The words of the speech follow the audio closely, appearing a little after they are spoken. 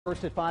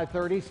First at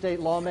 5:30, state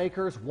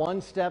lawmakers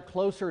one step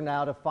closer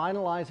now to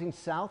finalizing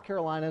South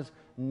Carolina's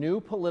new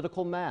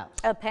political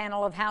maps. A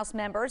panel of House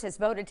members has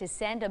voted to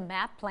send a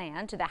map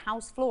plan to the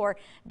House floor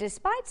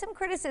despite some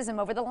criticism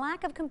over the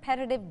lack of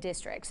competitive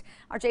districts.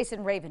 Our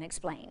Jason Raven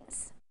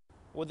explains.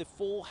 Well, the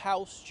full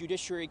House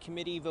Judiciary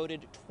Committee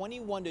voted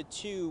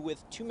 21-2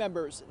 with 2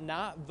 members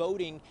not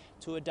voting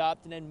to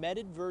adopt an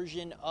amended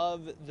version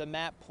of the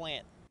map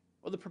plan.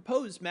 Well, the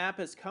proposed map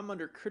has come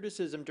under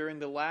criticism during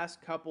the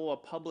last couple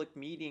of public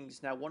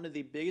meetings. Now, one of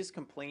the biggest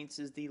complaints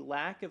is the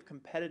lack of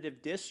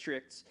competitive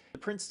districts. The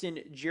Princeton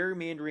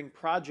Gerrymandering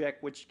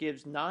Project, which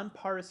gives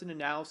nonpartisan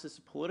analysis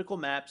of political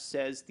maps,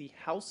 says the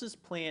House's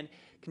plan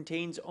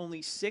contains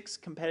only 6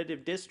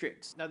 competitive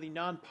districts. Now, the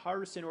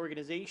nonpartisan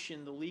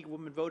organization, the League of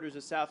Women Voters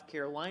of South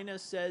Carolina,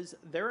 says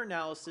their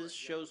analysis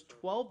shows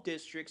 12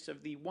 districts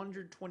of the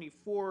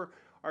 124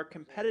 are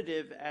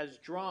competitive as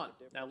drawn.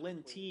 Now,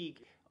 Lynn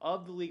Teague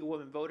of the League of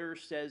Women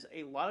Voters says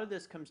a lot of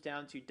this comes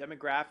down to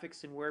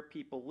demographics and where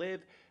people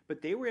live,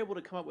 but they were able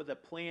to come up with a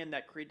plan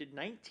that created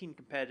 19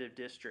 competitive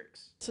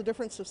districts. It's a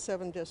difference of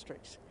 7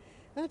 districts.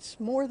 That's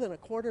more than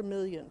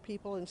 250,000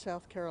 people in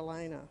South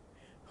Carolina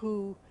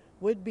who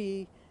would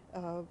be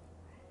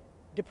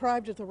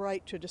deprived of the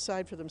right to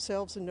decide for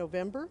themselves in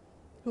November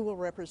who will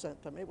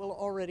represent them. It will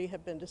already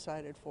have been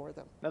decided for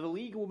them. Now, the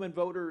League of Women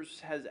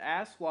Voters has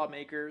asked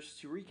lawmakers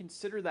to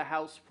reconsider the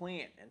House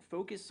plan and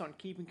focus on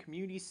keeping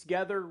communities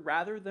together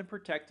rather than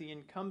protecting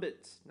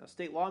incumbents. Now,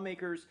 state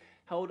lawmakers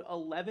held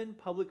 11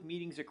 public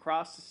meetings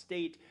across the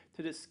state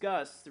to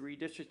discuss the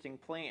redistricting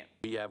plan.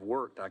 We have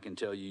worked, I can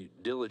tell you,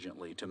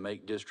 diligently to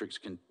make districts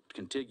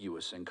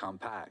contiguous and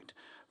compact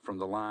from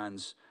the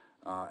lines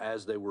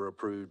as they were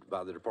approved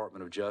by the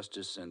Department of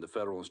Justice and the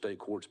federal and state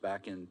courts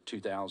back in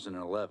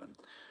 2011.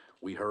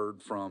 We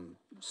heard from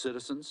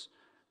citizens,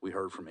 we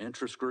heard from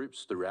interest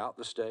groups throughout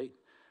the state,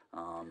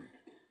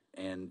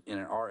 and in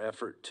our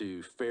effort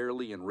to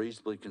fairly and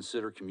reasonably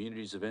consider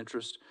communities of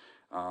interest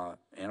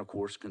and of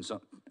course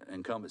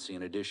incumbency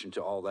in addition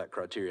to all that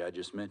criteria I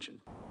just mentioned.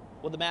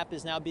 Well, the map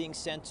is now being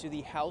sent to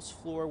the House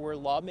floor where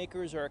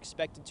lawmakers are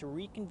expected to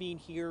reconvene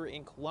here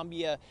in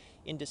Columbia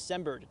in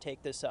December to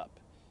take this up.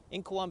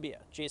 In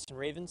Columbia, Jason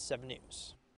Raven, 7 News.